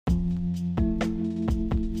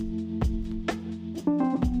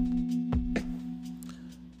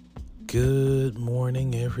Good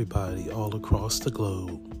morning, everybody, all across the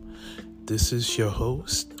globe. This is your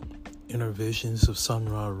host, Inner Visions of Sun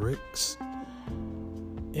Ra Ricks.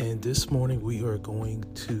 And this morning we are going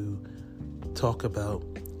to talk about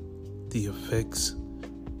the effects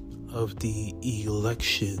of the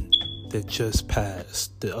election that just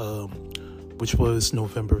passed, which was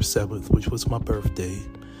November 7th, which was my birthday.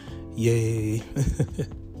 Yay.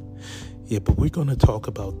 Yeah, but we're going to talk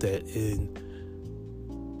about that and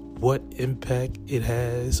what impact it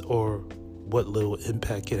has or what little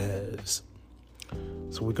impact it has.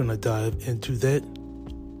 So we're going to dive into that,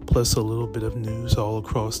 plus a little bit of news all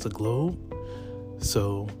across the globe.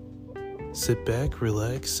 So sit back,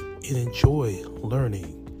 relax, and enjoy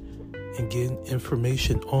learning and getting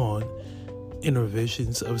information on Inner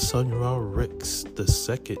Visions of Sun Ra Ricks, the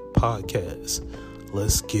second podcast.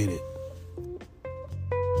 Let's get it.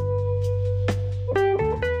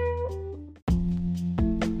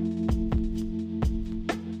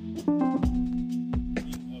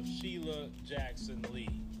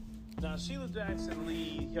 Now, Sheila Jackson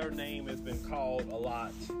Lee, her name has been called a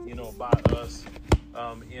lot, by us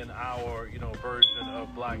in our, version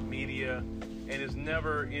of black media. And it's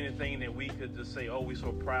never anything that we could just say, oh, we're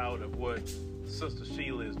so proud of what Sister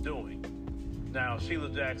Sheila is doing. Now, Sheila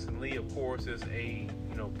Jackson Lee, of course, is a,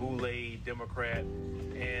 Boule Democrat,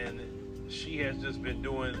 and she has just been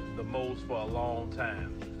doing the most for a long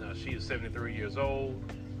time. Now, she is 73 years old.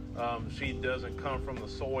 She doesn't come from the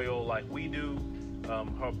soil like we do.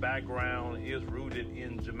 Her background is rooted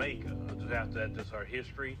in Jamaica. That's just her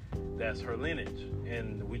history. That's her lineage.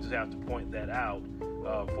 And we just have to point that out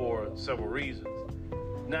for several reasons.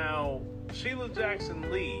 Now, Sheila Jackson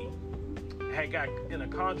Lee had got in a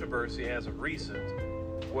controversy as of recent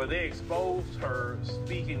where they exposed her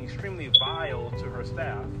speaking extremely vile to her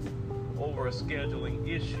staff over a scheduling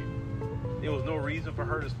issue. There was no reason for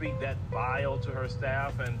her to speak that vile to her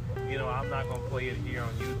staff, and I'm not going to play it here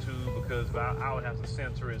on YouTube because I would have to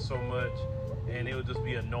censor it so much and it would just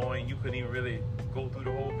be annoying. You couldn't even really go through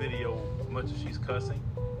the whole video as much as she's cussing.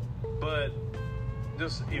 But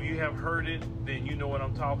just if you have heard it, then you know what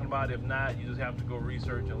I'm talking about. If not, you just have to go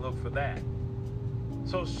research and look for that.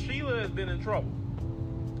 So Sheila has been in trouble.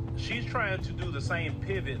 She's trying to do the same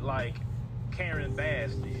pivot like Karen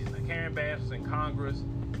Bass did. Now, Karen Bass was in Congress.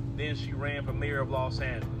 Then she ran for mayor of Los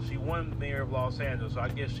Angeles. She won mayor of Los Angeles. So I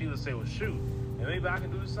guess Sheila said, well, shoot, and maybe I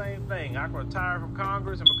can do the same thing. I can retire from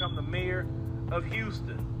Congress and become the mayor of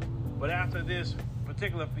Houston. But after this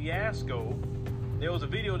particular fiasco, there was a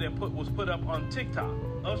video that was put up on TikTok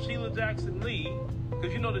of Sheila Jackson Lee,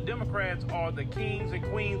 because the Democrats are the kings and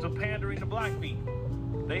queens of pandering to black people.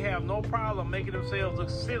 They have no problem making themselves look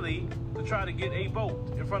silly to try to get a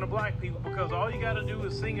vote in front of black people, because all you got to do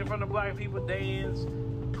is sing in front of black people, dance,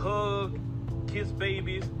 hug, kiss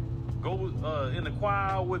babies, go in the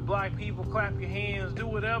choir with black people, clap your hands, do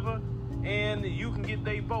whatever, and you can get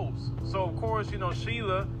their votes. So, of course,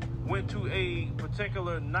 Sheila went to a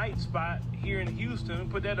particular night spot here in Houston,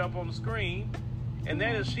 put that up on the screen, and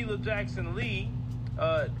that is Sheila Jackson Lee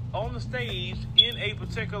on the stage in a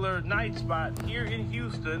particular night spot here in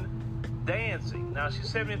Houston dancing. Now, she's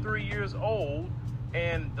 73 years old.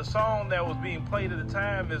 And the song that was being played at the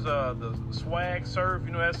time is the Swag Surf.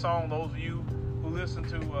 That song, those of you who listen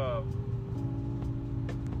to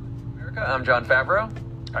America. I'm John Favreau.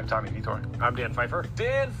 I'm Tommy Vitor. I'm Dan Pfeiffer.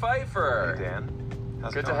 Dan Pfeiffer. Hey, Dan.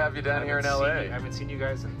 How's Good it going? to have you down here in LA. I haven't seen you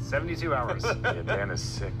guys in 72 hours. Yeah, Dan is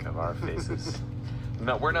sick of our faces.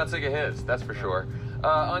 No, we're not sick of his, that's for sure.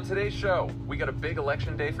 On today's show, we got a big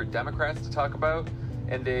election day for Democrats to talk about,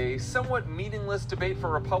 and a somewhat meaningless debate for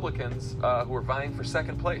Republicans who are vying for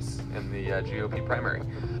second place in the GOP primary.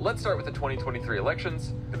 Let's start with the 2023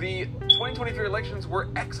 elections. The 2023 elections were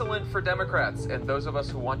excellent for Democrats and those of us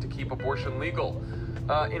who want to keep abortion legal.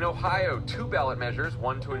 In Ohio, 2 ballot measures,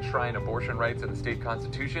 one to enshrine abortion rights in the state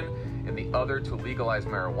constitution and the other to legalize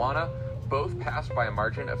marijuana, both passed by a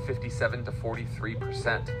margin of 57 to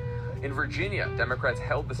 43%. In Virginia, Democrats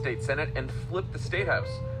held the state Senate and flipped the state house,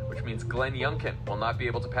 which means Glenn Youngkin will not be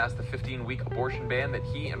able to pass the 15-week abortion ban that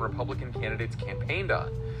he and Republican candidates campaigned on.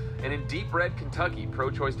 And in deep red Kentucky,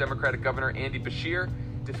 pro-choice Democratic Governor Andy Beshear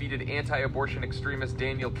defeated anti-abortion extremist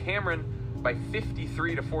Daniel Cameron by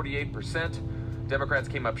 53 to 48%. Democrats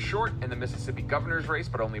came up short in the Mississippi governor's race,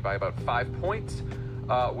 but only by about 5 points.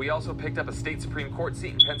 We also picked up a state Supreme Court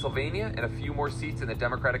seat in Pennsylvania and a few more seats in the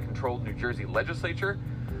Democratic-controlled New Jersey legislature.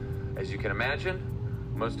 As you can imagine,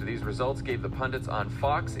 most of these results gave the pundits on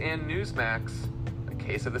Fox and Newsmax a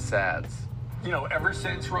case of the sads. Ever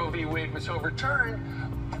since Roe v. Wade was overturned,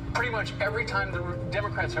 pretty pretty much every time the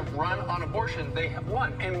Democrats have run on abortion, they have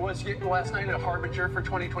won. And was last night a harbinger for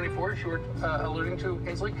 2024, as you were alluding to,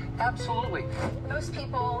 Ainsley? Absolutely. Most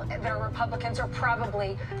people that are Republicans are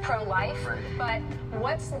probably pro-life, right. But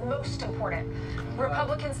what's most important?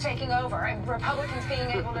 Republicans taking over and Republicans being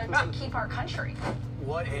able to keep our country.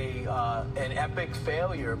 What an epic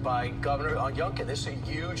failure by Governor Youngkin. This is a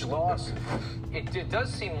huge loss. It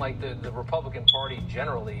does seem like the Republican Party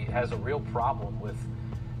generally has a real problem with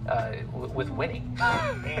winning.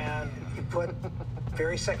 And you put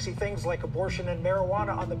very sexy things like abortion and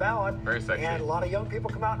marijuana on the ballot. Very sexy. And a lot of young people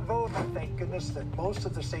come out and vote. Thank goodness that most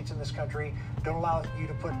of the states in this country don't allow you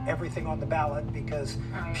to put everything on the ballot, because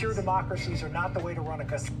pure democracies are not the way to run a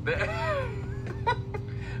country.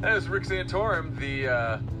 That was Rick Santorum,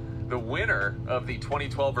 the winner of the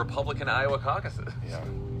 2012 Republican Iowa caucuses. Yeah.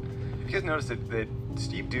 You guys noticed that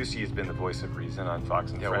Steve Doocy has been the voice of reason on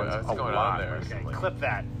Fox and Friends what's going on there? recently. Clip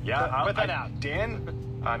that. Yeah, Put that out.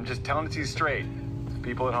 Dan, I'm just telling it to you straight.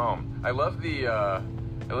 People at home. I love the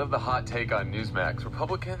hot take on Newsmax.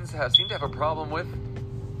 Republicans seem to have a problem with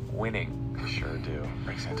winning. They sure do.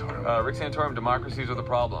 Rick Santorum. Rick Santorum, democracies are the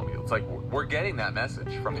problem. It's like we're getting that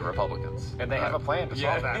message from the Republicans, And they have a plan to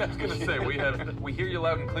solve that. I was going to say we hear you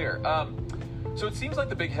loud and clear. So it seems like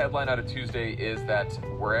the big headline out of Tuesday is that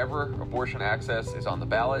wherever abortion access is on the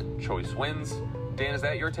ballot, choice wins. Dan, is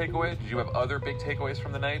that your takeaway? Did you have other big takeaways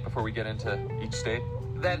from the night before we get into each state?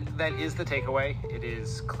 That is the takeaway. It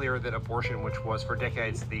is clear that abortion, which was for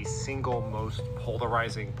decades the single most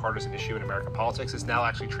polarizing partisan issue in American politics, is now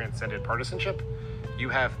actually transcended partisanship. You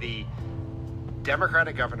have the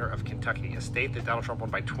Democratic governor of Kentucky, a state that Donald Trump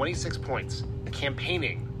won by 26 points,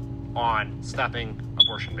 campaigning on stopping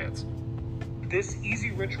abortion bans. This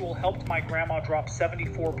easy ritual helped my grandma drop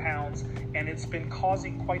 74 pounds, and it's been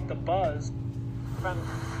causing quite the buzz. From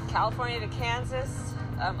California to Kansas,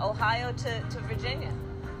 Ohio to Virginia.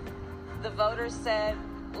 The voters said,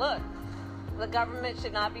 look, the government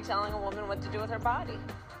should not be telling a woman what to do with her body.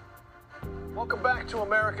 Welcome back to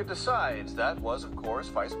America Decides. That was, of course,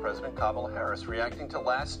 Vice President Kamala Harris reacting to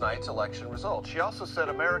last night's election results. She also said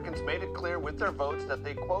Americans made it clear with their votes that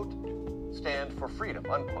they, quote, stand for freedom,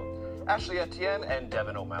 unquote. Ashley Etienne and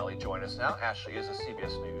Devin O'Malley join us now. Ashley is a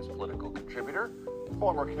CBS News political contributor,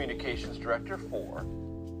 former communications director for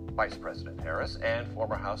Vice President Harris, and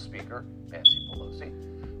former House Speaker Nancy Pelosi.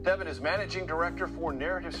 Devin is managing director for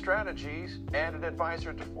narrative strategies and an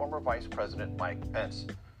advisor to former Vice President Mike Pence.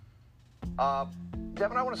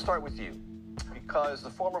 Devin, I want to start with you because the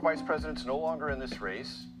former vice president's no longer in this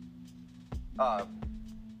race.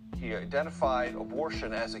 He identified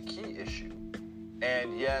abortion as a key issue,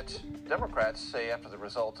 and yet Democrats say after the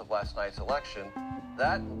results of last night's election,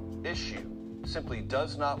 that issue simply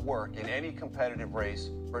does not work in any competitive race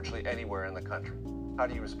virtually anywhere in the country. How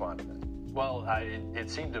do you respond to that? Well, it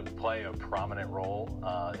seemed to play a prominent role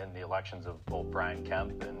in the elections of both Brian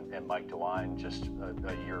Kemp and Mike DeWine just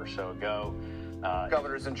a year or so ago.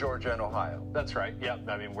 Governors in Georgia and Ohio. That's right. Yep.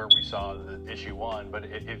 I mean, where we saw the issue won. But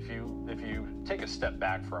if you take a step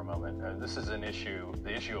back for a moment, this is the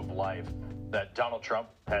issue of life that Donald Trump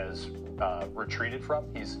has retreated from.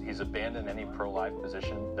 He's abandoned any pro-life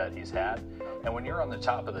position that he's had. And when you're on the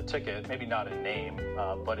top of the ticket, maybe not in name,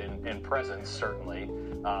 but in presence, certainly,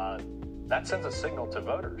 that sends a signal to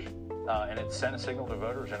voters. And it sent a signal to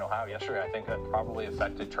voters in Ohio yesterday. I think that probably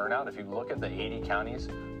affected turnout. If you look at the 80 counties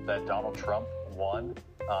that Donald Trump won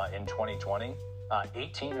in 2020,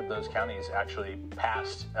 18 of those counties actually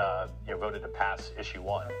passed, voted to pass issue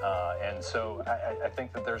 1. And so I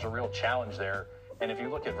think that there's a real challenge there. And if you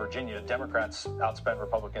look at Virginia, Democrats outspent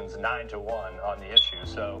Republicans 9-1 on the issue.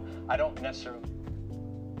 So I don't necessarily...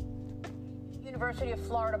 University of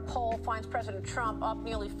Florida poll finds President Trump up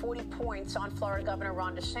nearly 40 points on Florida Governor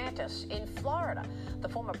Ron DeSantis. In Florida, the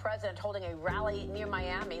former president holding a rally near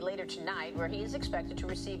Miami later tonight where he is expected to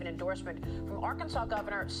receive an endorsement from Arkansas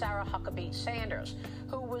Governor Sarah Huckabee Sanders,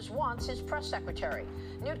 who was once his press secretary.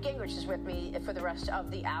 Newt Gingrich is with me for the rest of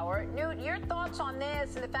the hour. Newt, your thoughts on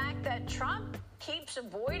this and the fact that Trump keeps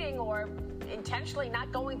avoiding or intentionally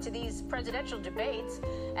not going to these presidential debates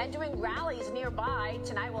and doing rallies nearby.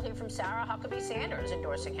 Tonight we'll hear from Sarah Huckabee Sanders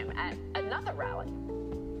endorsing him at another rally.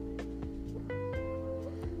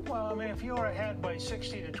 Well, I mean, if you were ahead by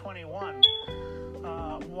 60-21,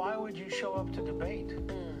 why would you show up to debate?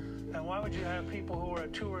 And why would you have people who are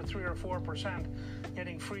at 2 or 3 or 4%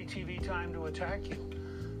 getting free TV time to attack you?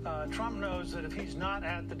 Trump knows that if he's not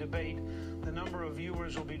at the debate, the number of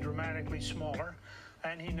viewers will be dramatically smaller.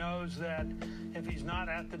 And he knows that if he's not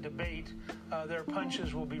at the debate, their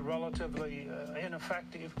punches will be relatively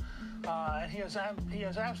ineffective. And he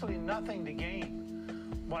has absolutely nothing to gain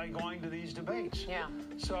by going to these debates. Yeah.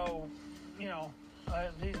 So, he's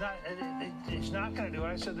not going to do it.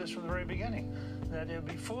 I said this from the very beginning, that it would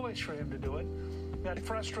be foolish for him to do it. That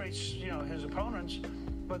frustrates, his opponents.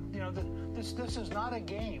 But, this is not a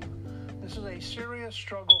game. This is a serious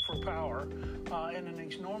struggle for power in an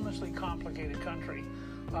enormously complicated country.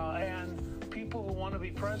 And people who want to be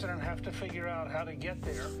president have to figure out how to get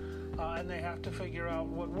there. And they have to figure out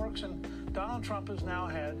what works. And Donald Trump has now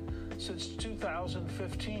had, since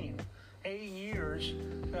 2015, 8 years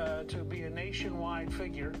to be a nationwide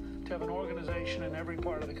figure, to have an organization in every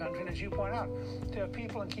part of the country. And as you point out, to have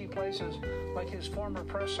people in key places like his former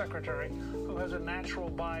press secretary, who has a natural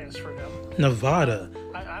bias for him. Nevada,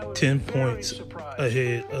 I 10 points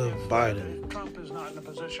ahead of Biden. Trump is not in a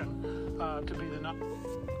position to be the...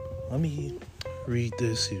 Let me read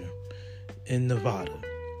this here. In Nevada,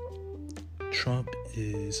 Trump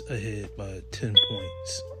is ahead by 10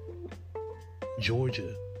 points.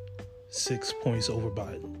 Georgia, 6 points over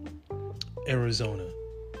Biden. Arizona,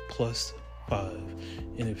 +5.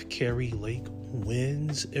 And if Kari Lake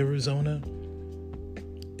wins Arizona,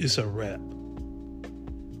 it's a wrap.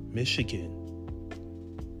 Michigan,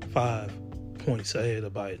 5 points ahead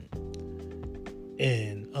of Biden.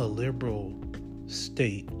 And a liberal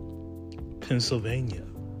state, Pennsylvania,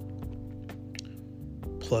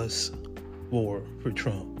 +4 for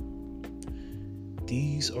Trump.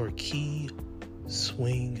 These are key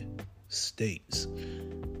swing states.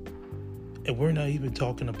 And we're not even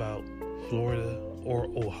talking about Florida or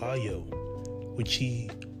Ohio, which he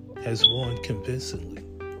has won convincingly.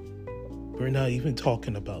 We're not even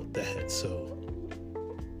talking about that. So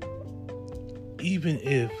even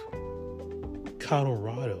if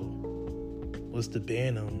Colorado was to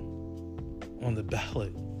ban him on the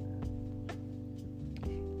ballot,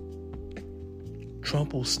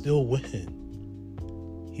 Trump will still win.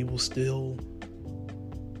 He will still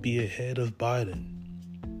be ahead of Biden.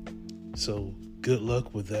 So good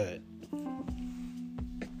luck with that.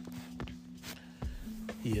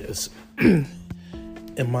 Yes.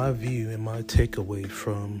 In my view, in my takeaway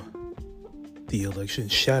from the election,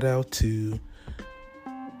 shout out to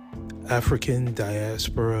African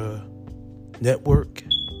Diaspora Network,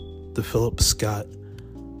 the Philip Scott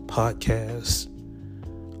podcast,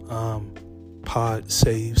 Pod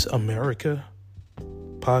Saves America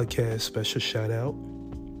podcast, special shout out.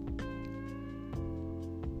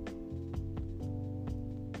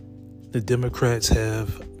 The Democrats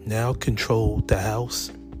have now controlled the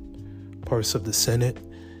House, parts of the Senate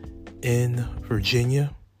in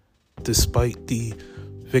Virginia, despite the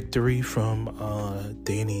victory from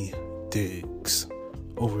Danny Diggs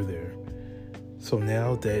over there. So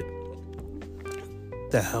now that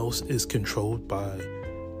the House is controlled by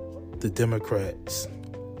the Democrats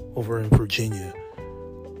over in Virginia,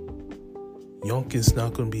 Youngkin's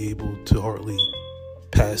not going to be able to hardly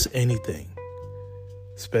pass anything,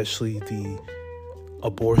 especially the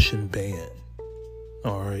abortion ban.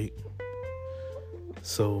 All right.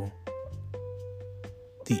 So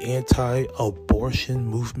the anti-abortion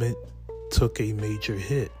movement took a major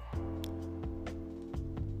hit,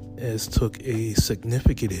 as took a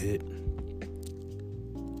significant hit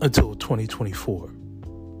until 2024.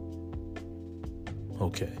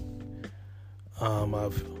 Okay.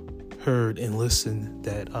 I've heard and listened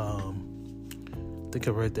that I think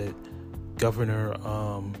I read that Governor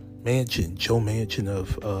Manchin, Joe Manchin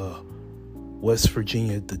of West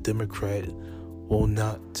Virginia, the Democrat, will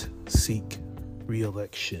not seek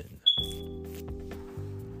re-election.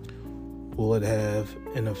 Will it have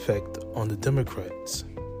an effect on the Democrats?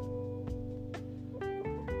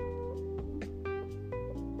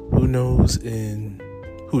 Who knows? And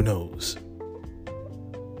who knows?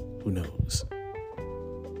 Who knows?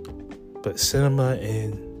 But Sinema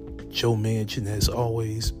and Joe Manchin has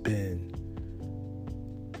always been,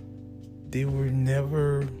 they were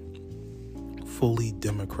never fully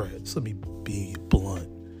Democrats. Let me be blunt.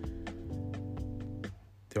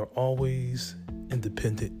 They're always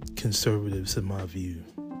independent conservatives in my view.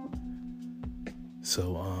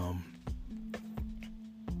 So,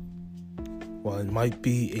 while it might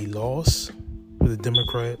be a loss for the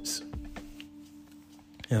Democrats,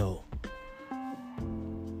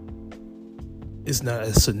 it's not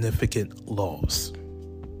a significant loss.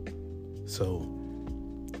 So,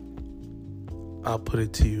 I'll put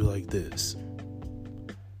it to you like this.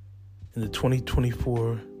 In the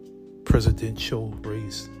 2024 presidential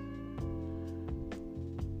race,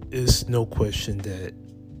 it's no question that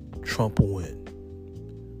Trump will win.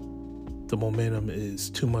 The momentum is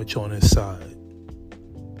too much on his side.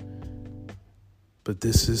 But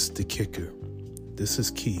this is the kicker. This is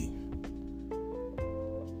key.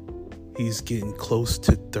 he's getting close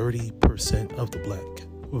to 30% of the black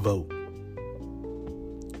vote.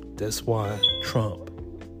 That's why Trump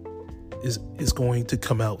is going to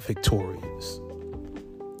come out victorious.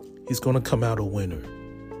 He's going to come out a winner.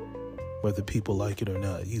 Whether people like it or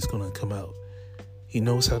not, he's going to come out. He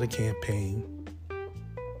knows how to campaign.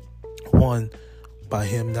 One, by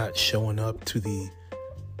him not showing up to the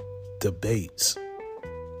debates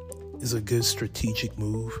is a good strategic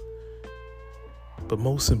move. But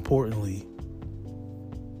most importantly,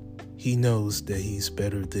 he knows that he's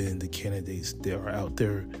better than the candidates that are out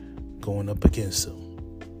there going up against him.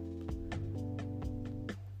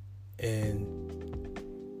 And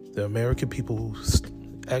the American people who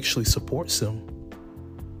actually supports him,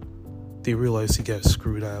 they realize he got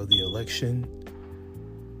screwed out of the election,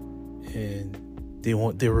 and they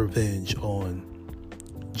want their revenge on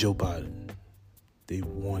Joe Biden. They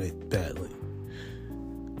want it badly.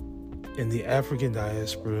 And the African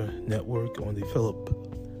Diaspora Network on the Philip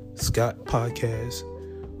Scott podcast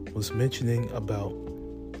was mentioning about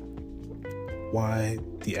why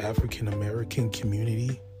the African American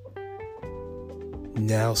community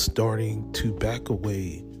now starting to back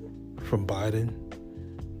away from Biden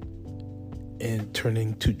and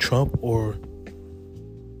turning to Trump, or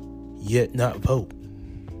yet not vote,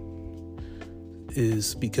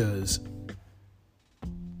 is because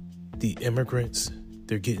the immigrants,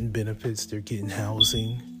 they're getting benefits, they're getting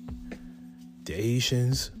housing. The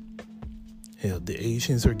Asians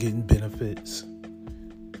are getting benefits.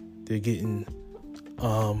 They're getting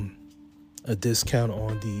a discount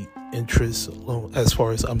on the interest loan,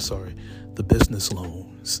 the business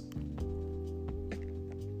loans.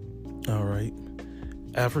 All right.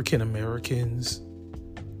 African Americans,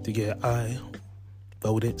 they get I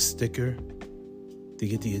voted sticker. They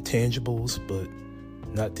get the intangibles, but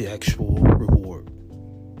not the actual reward.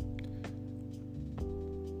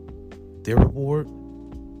 Their reward,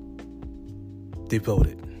 they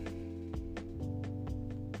voted.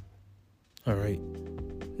 All right.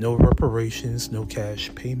 No reparations, no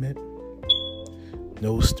cash payment,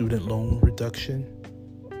 no student loan reduction.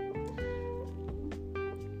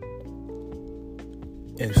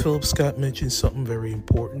 And Philip Scott mentioned something very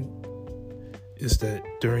important, is that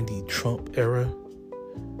during the Trump era,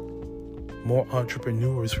 more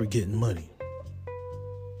entrepreneurs were getting money.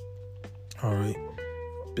 All right.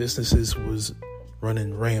 Businesses was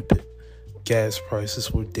running rampant. Gas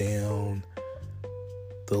prices were down.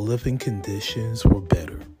 The living conditions were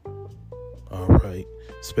better. All right.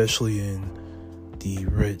 Especially in the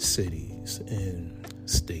red cities and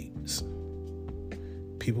states.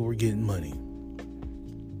 People were getting money.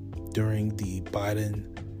 During the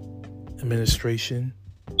Biden administration,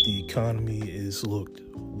 the economy is looked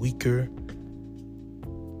weaker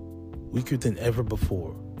than ever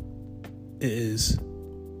before. It is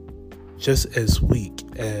just as weak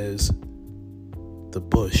as the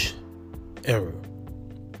Bush era.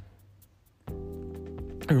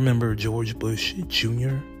 I remember George Bush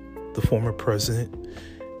Jr., the former president,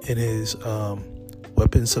 in his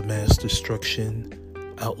weapons of mass destruction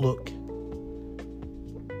outlook.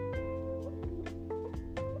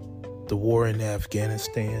 The war in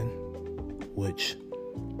Afghanistan, which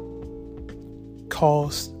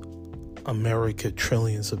cost America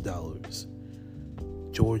trillions of dollars.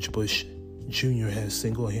 George Bush Jr. has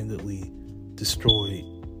single-handedly destroyed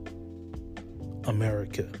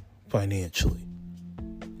America financially,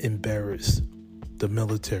 embarrassed the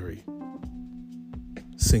military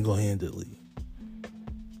single-handedly.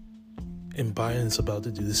 And Biden's about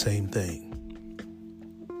to do the same thing.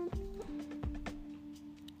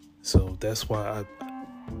 So that's why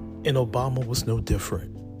and Obama was no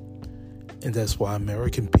different. And that's why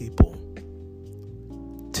American people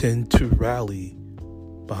tend to rally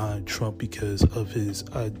behind Trump because of his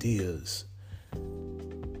ideas.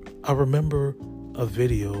 I remember a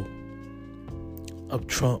video of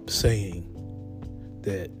Trump saying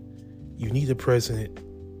that you need a president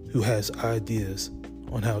who has ideas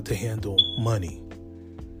on how to handle money.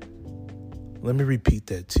 Let me repeat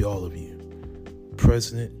that to all of you.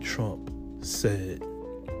 President Trump said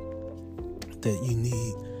that you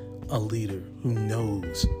need a leader who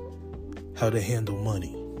knows how to handle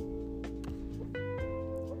money.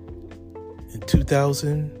 In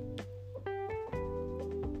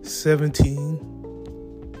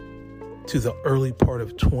 2017 to the early part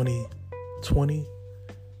of 2020,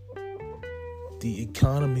 the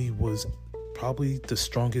economy was probably the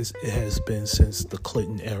strongest it has been since the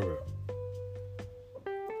Clinton era.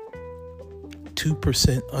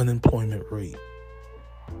 2% unemployment rate.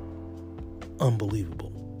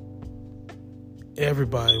 Unbelievable.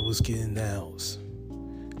 Everybody was getting nows.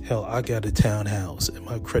 Hell, I got a townhouse and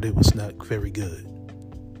my credit was not very good.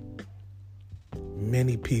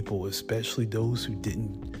 Many people, especially those who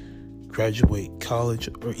didn't graduate college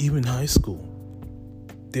or even high school,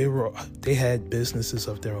 they had businesses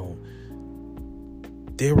of their own.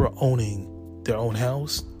 They were owning their own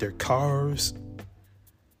house, their cars.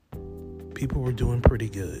 People were doing pretty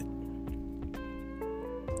good.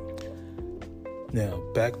 Now,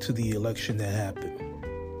 back to the election that happened.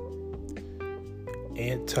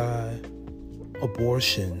 Anti-abortion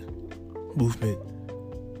movement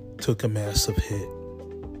took a massive hit.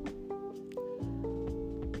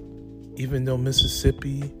 Even though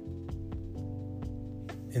Mississippi,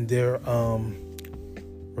 in their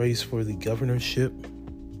race for the governorship,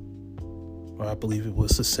 or I believe it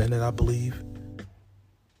was the Senate,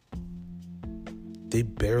 they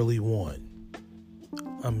barely won.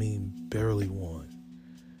 Barely won.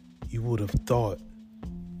 You would have thought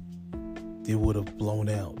they would have blown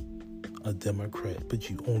out a Democrat, but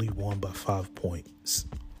you only won by 5 points.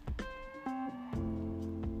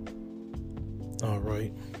 All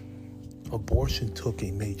right. Abortion took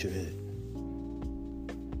a major hit.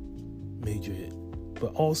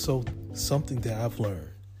 But also something that I've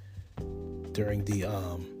learned during the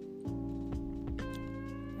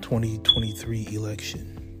 2023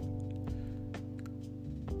 election.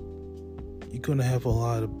 You're going to have a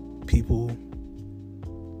lot of people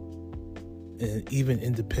and even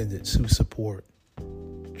independents who support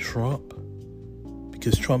Trump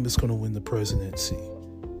because Trump is going to win the presidency.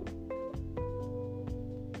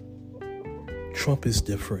 Trump is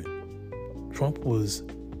different. Trump was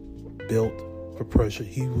built for pressure.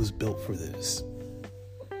 He was built for this.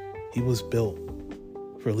 He was built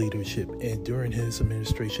for leadership. And during his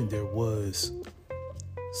administration, there was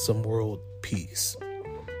some world peace.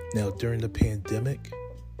 Now, during the pandemic,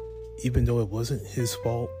 even though it wasn't his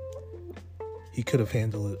fault, he could have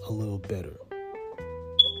handled it a little better.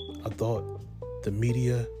 I thought the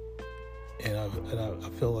media, and I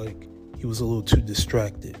felt like he was a little too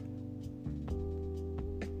distracted.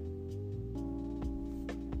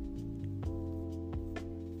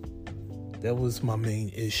 That was my main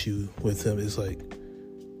issue with him. Is like,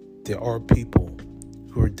 there are people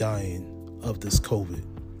who are dying of this COVID.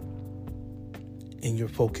 And your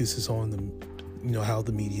focus is on how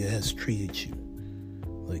the media has treated you.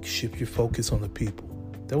 Like, shift your focus on the people.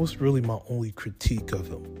 That was really my only critique of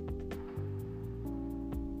him.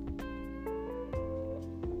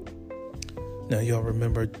 Now, y'all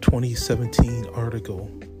remember 2017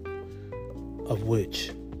 article of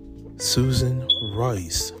which Susan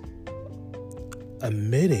Rice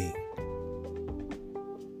admitting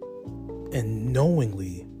and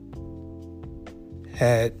knowingly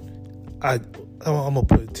had, I'm going to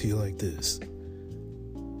put it to you like this.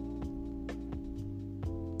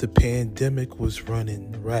 The pandemic was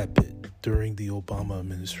running rapid during the Obama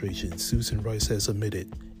administration. Susan Rice has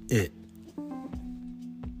admitted it.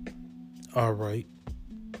 All right.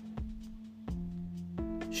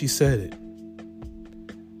 She said it.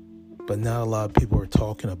 But not a lot of people are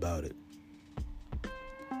talking about it.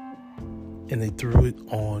 And they threw it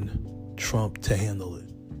on Trump to handle it.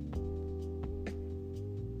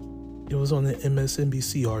 It was on the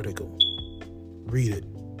MSNBC article. Read it.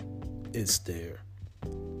 It's there.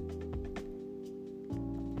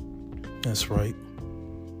 That's right.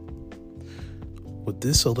 What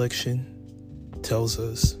this election tells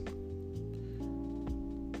us,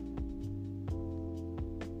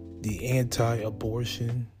 the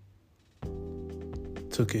anti-abortion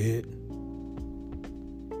took a hit.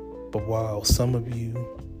 But while some of you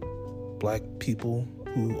black people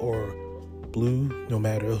who are blue, no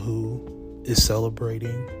matter who, is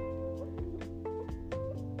celebrating,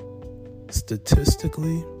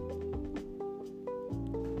 statistically,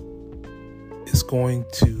 it's going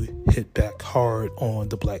to hit back hard on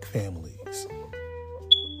the black families.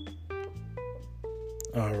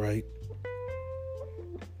 All right.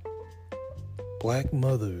 Black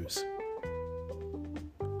mothers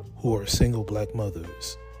who are single black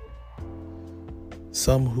mothers,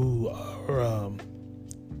 some who are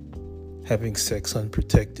having sex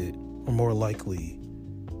unprotected, are more likely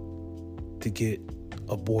to get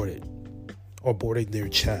aborted or aborting their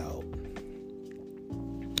child,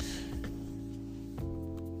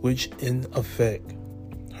 which in effect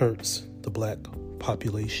hurts the black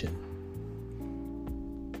population.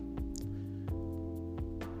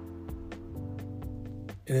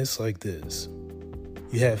 And it's like this.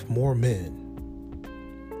 You have more men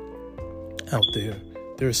out there.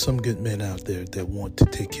 There are some good men out there that want to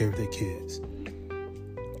take care of their kids.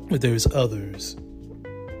 But there's others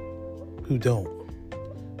who don't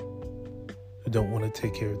who don't want to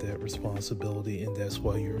take care of that responsibility, and that's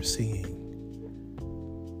why you're seeing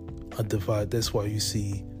a divide. That's why you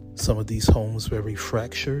see some of these homes very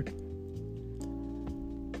fractured,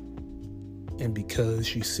 and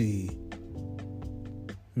because you see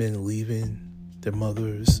men leaving their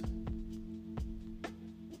mothers,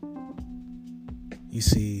 you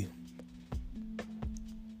see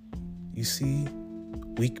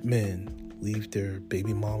weak men leave their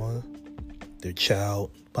baby mama, their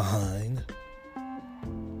child behind.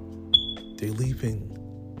 They're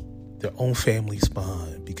leaving their own families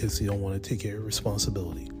behind because they don't want to take care of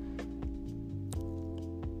responsibility.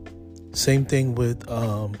 Same thing with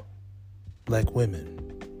black women.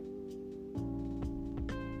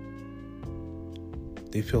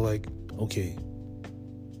 They feel like, okay,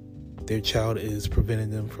 their child is preventing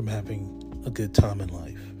them from having a good time in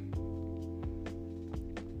life.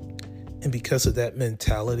 And because of that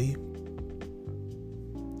mentality,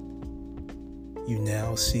 you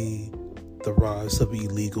now see the rise of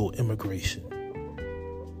illegal immigration.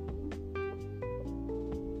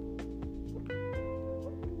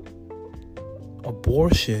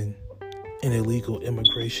 Abortion and illegal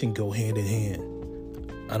immigration go hand in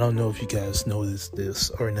hand. I don't know if you guys noticed this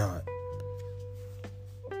or not.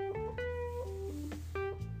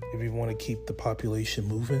 If you want to keep the population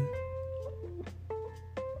moving,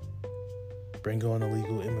 bring on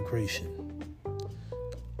illegal immigration.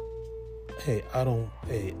 Hey,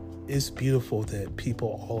 it's beautiful that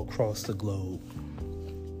people all across the globe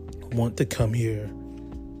want to come here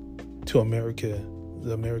to America,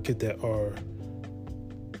 the America that are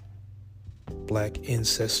black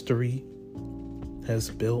ancestry has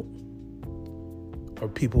built, or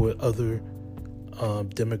people with other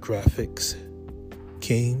demographics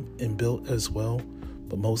came and built as well,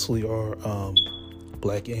 but mostly are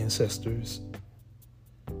black ancestors.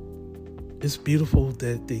 It's beautiful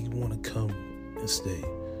that they want to come and stay,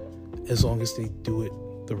 as long as they do it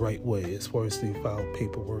the right way, as far as they file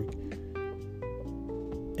paperwork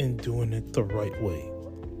and doing it the right way.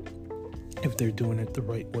 If they're doing it the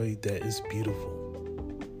right way, that is beautiful.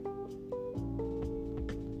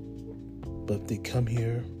 But if they come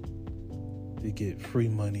here, they get free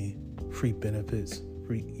money, free benefits,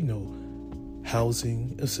 free,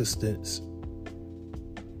 housing assistance.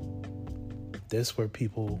 That's where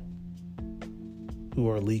people who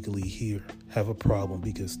are legally here have a problem,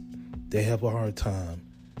 because they have a hard time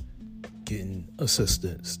getting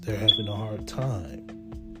assistance. They're having a hard time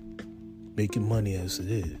making money as it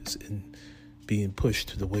is, and being pushed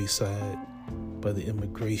to the wayside by the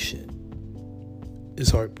immigration is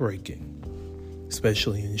heartbreaking,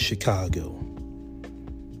 especially in Chicago.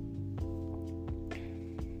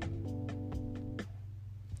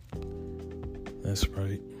 That's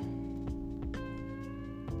right.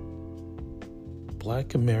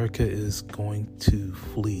 Black America is going to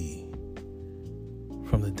flee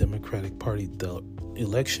from the Democratic Party. The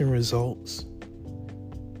election results,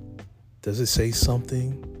 does it say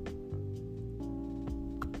something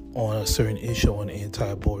on a certain issue on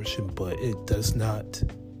anti-abortion, but it does not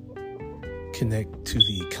connect to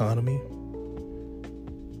the economy?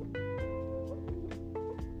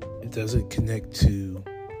 It doesn't connect to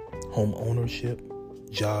home ownership,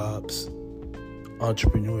 jobs,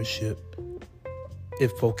 entrepreneurship.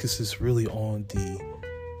 It focuses really on the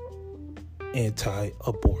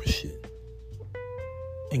anti-abortion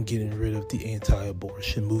and getting rid of the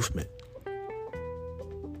anti-abortion movement.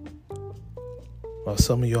 While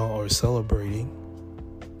some of y'all are celebrating,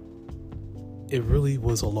 it really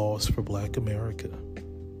was a loss for Black America.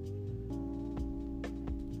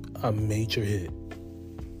 A major hit.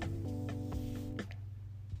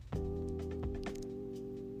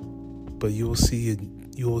 But you'll see a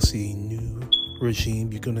new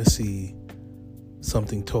regime. You're going to see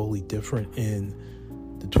something totally different in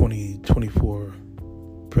the 2024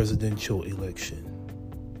 presidential election.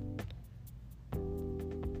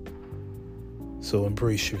 So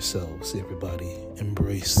embrace yourselves, everybody.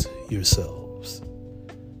 Embrace yourselves.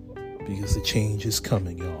 Because the change is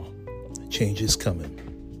coming, y'all. The change is coming.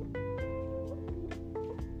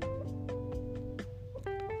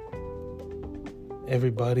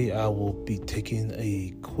 Everybody, I will be taking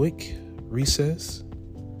a quick recess,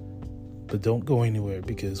 but don't go anywhere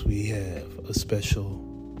because we have a special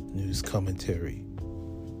news commentary.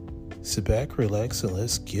 Sit back, relax, and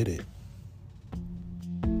let's get it.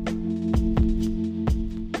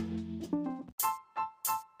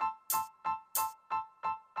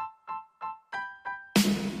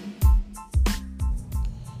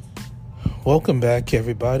 Welcome back,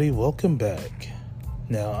 everybody. Welcome back.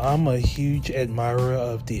 Now, I'm a huge admirer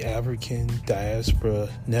of the African Diaspora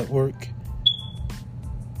Network.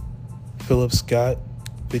 Philip Scott,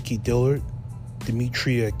 Vicky Dillard,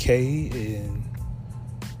 Demetria Kay, and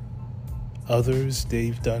others.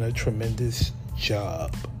 They've done a tremendous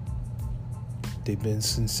job. They've been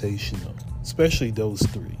sensational, especially those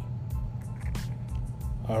three.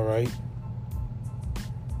 All right.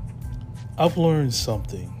 I've learned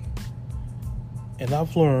something, and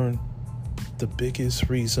I've learned the biggest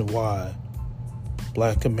reason why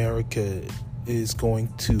Black America is going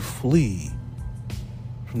to flee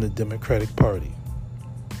from the Democratic Party.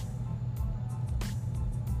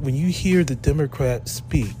 When you hear the Democrats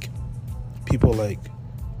speak, people like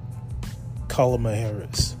Kamala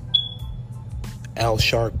Harris, Al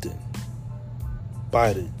Sharpton,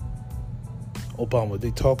 Biden, Obama,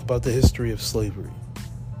 they talk about the history of slavery.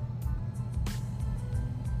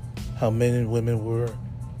 How men and women were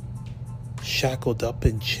shackled up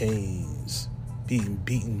in chains,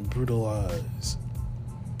 beaten, brutalized.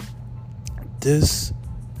 This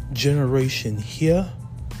generation here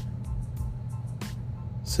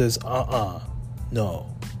says,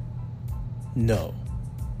 no.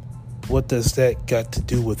 What does that got to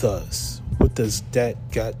do with us? What does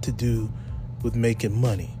that got to do with making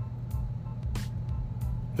money?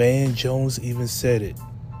 Van Jones even said it.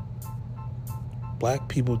 Black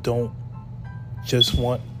people don't just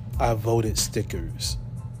want I voted stickers.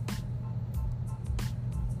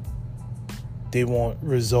 They want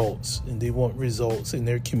results, and they want results in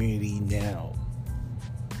their community now.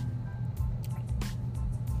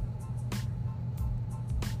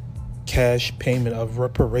 Cash payment of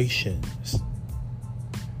reparations.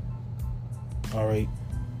 All right.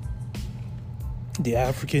 The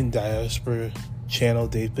African Diaspora Channel,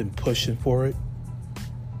 they've been pushing for it.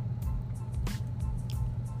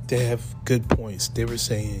 They have good points. They were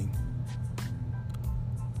saying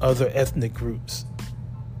other ethnic groups,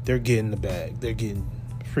 they're getting the bag. They're getting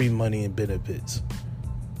free money and benefits.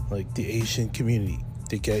 Like the Asian community,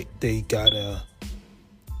 they got a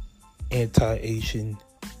anti-Asian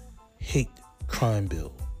hate crime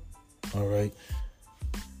bill. All right.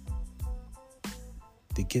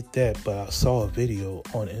 They get that, but I saw a video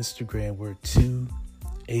on Instagram where 2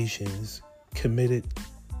 Asians committed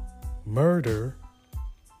murder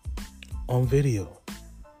on video,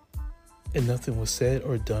 and nothing was said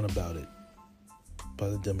or done about it by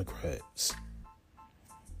the Democrats.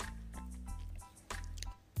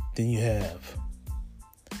 Then you have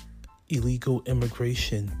illegal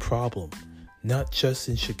immigration problem, not just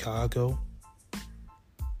in Chicago,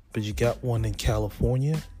 but you got one in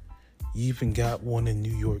California. You even got one in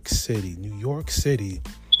New York City. New York City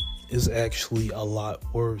is actually a lot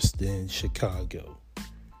worse than Chicago.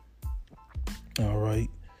 All right.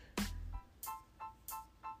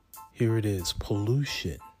 Here it is.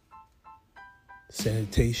 Pollution.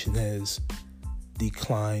 Sanitation has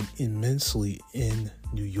declined immensely in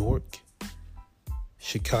New York.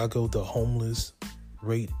 Chicago, the homeless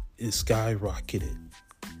rate is skyrocketed.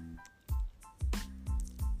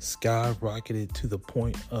 Skyrocketed to the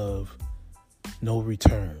point of no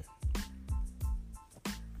return.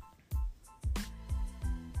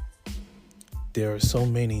 There are so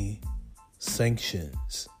many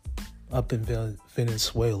sanctions up in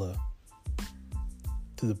Venezuela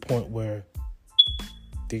to the point where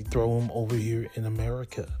they throw them over here in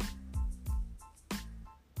America.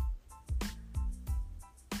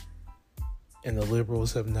 And the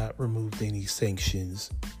liberals have not removed any sanctions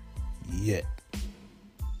yet.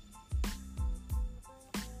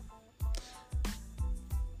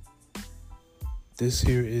 This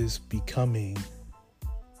here is becoming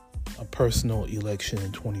a personal election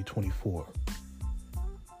in 2024.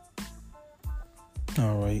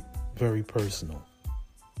 All right, very personal.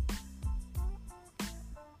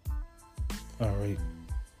 All right,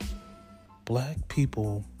 Black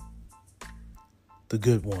people, the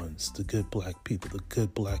good ones, the good Black people, the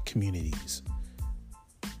good Black communities,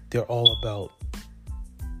 they're all about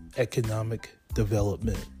economic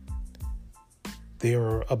development. They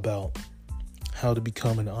are about how to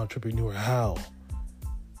become an entrepreneur, how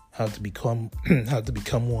to become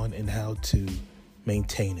one, and how to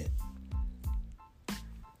maintain it.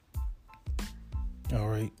 All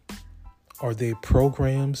right. Are there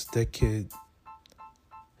programs that could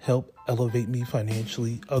help elevate me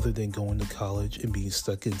financially other than going to college and being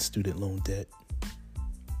stuck in student loan debt?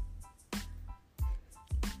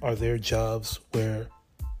 Are there jobs where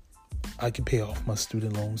I can pay off my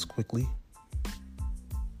student loans quickly?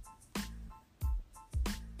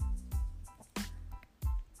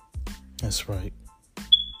 That's right.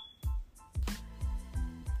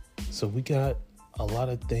 So we got a lot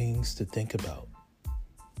of things to think about.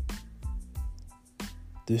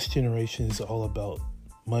 This generation is all about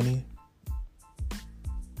money,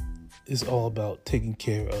 is all about taking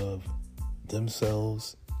care of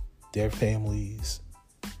themselves, their families.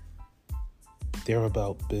 They're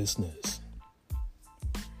about business.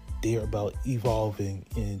 They're about evolving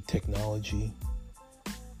in technology.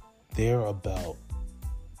 They're about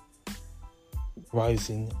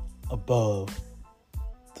rising above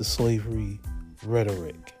the slavery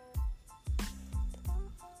rhetoric.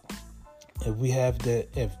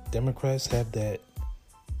 If Democrats have that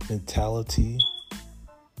mentality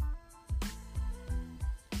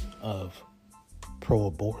of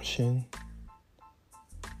pro-abortion,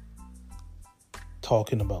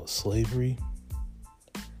 talking about slavery,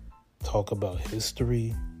 talk about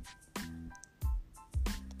history,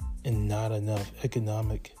 and not enough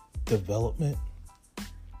economic development,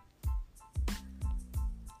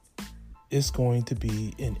 it's going to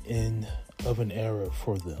be an end of an era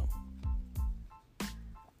for them.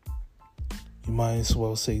 You might as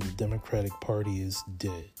well say the Democratic Party is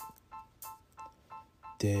dead.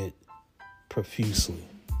 Dead profusely.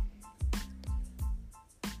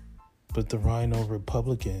 But the Rhino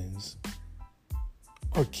Republicans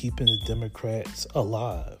are keeping the Democrats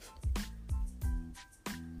alive.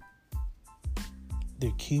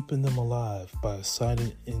 They're keeping them alive by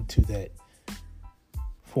signing into that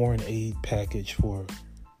foreign aid package for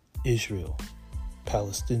Israel,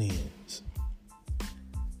 Palestinians.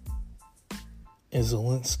 And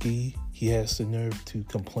Zelensky, he has the nerve to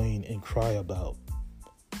complain and cry about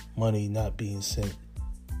money not being sent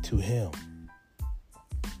to him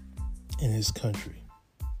in his country.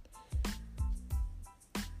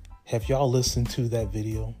 Have y'all listened to that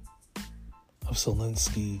video of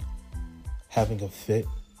Zelensky having a fit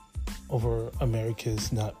over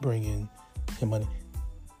America's not bringing him money?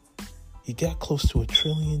 He got close to $1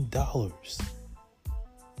 trillion.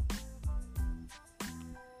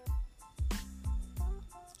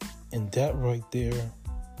 And that right there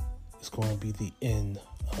is going to be the end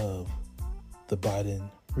of the Biden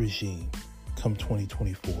regime come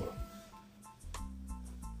 2024.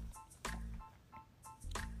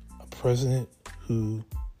 A president who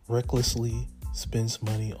recklessly spends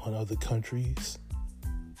money on other countries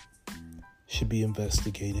should be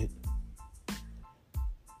investigated.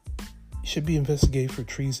 Should be investigated for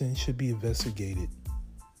treason, should be investigated,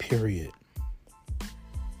 period.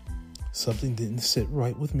 Something didn't sit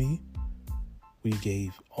right with me. We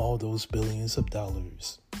gave all those billions of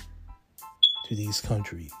dollars to these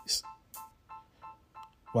countries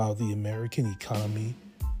while the American economy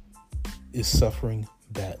is suffering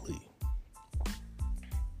badly.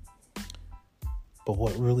 But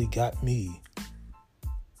what really got me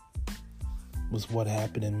was what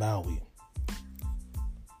happened in Maui.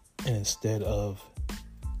 And instead of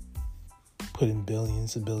putting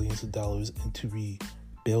billions and billions of dollars into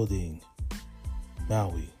rebuilding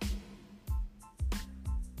Maui,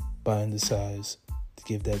 Biden decides to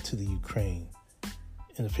give that to the Ukraine,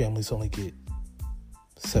 and the families only get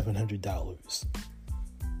 $700.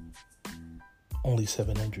 Only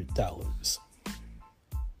 $700.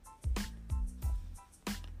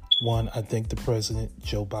 One, I think the president,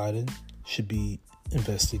 Joe Biden, should be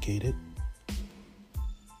investigated.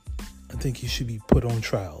 I think he should be put on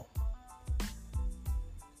trial.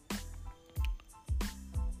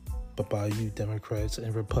 But by you Democrats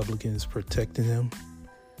and Republicans protecting him,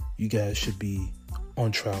 you guys should be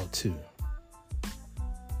on trial too.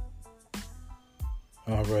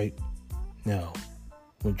 All right. Now,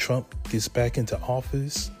 when Trump gets back into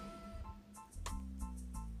office,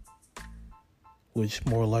 which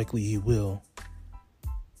more likely he will,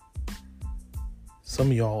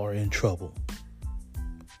 some of y'all are in trouble.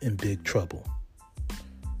 In big trouble.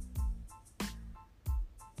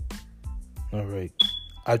 All right.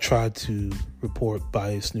 I tried to report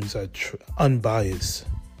biased news. Unbiased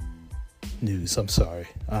news. I'm sorry.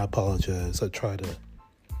 I apologize. I try to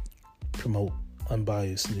promote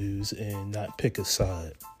unbiased news and not pick a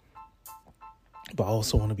side. But I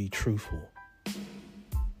also want to be truthful.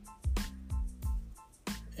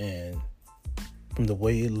 And from the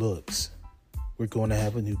way it looks, we're going to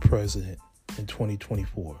have a new president in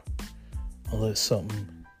 2024, unless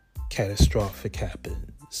something catastrophic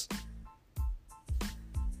happens.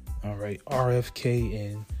 All right,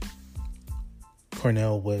 RFK and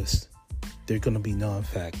Cornel West, they're going to be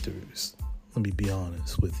non-factors. Let me be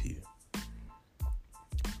honest with you.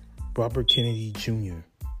 Robert Kennedy Jr.,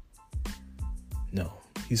 no,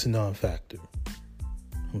 he's a non-factor.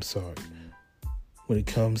 I'm sorry. When it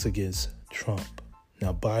comes against Trump.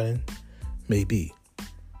 Now, Biden, maybe.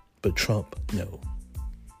 But Trump, no.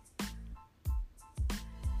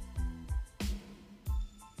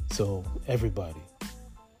 So, everybody,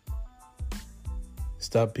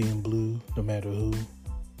 stop being blue no matter who.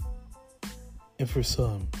 And for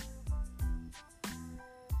some,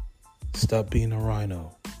 stop being a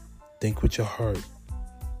rhino. Think with your heart.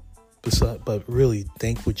 But really,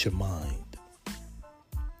 think with your mind.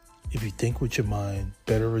 If you think with your mind,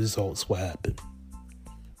 better results will happen.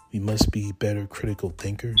 We must be better critical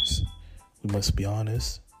thinkers. We must be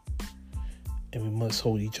honest. And we must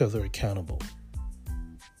hold each other accountable.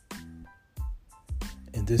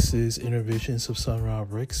 And this is Intervisions of Sun Ra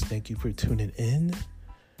Ricks. Thank you for tuning in.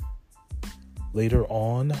 Later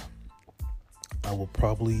on, I will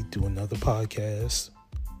probably do another podcast.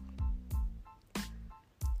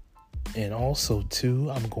 And also, too,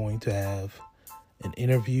 I'm going to have an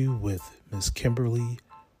interview with Ms. Kimberly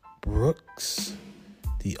Brooks,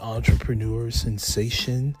 the entrepreneur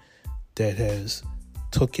sensation that has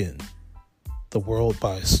taken the world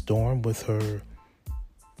by storm with her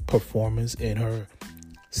performance and her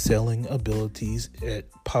selling abilities at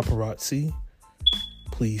Paparazzi.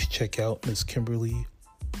 Please check out Ms. Kimberly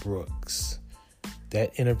Brooks.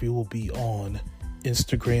 That interview will be on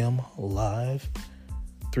Instagram Live,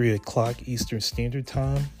 3 o'clock Eastern Standard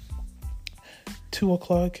Time, 2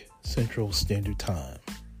 o'clock Central Standard Time.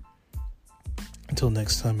 Until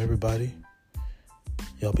next time, everybody,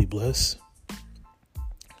 y'all be blessed,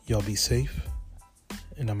 y'all be safe,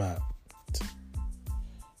 and I'm out.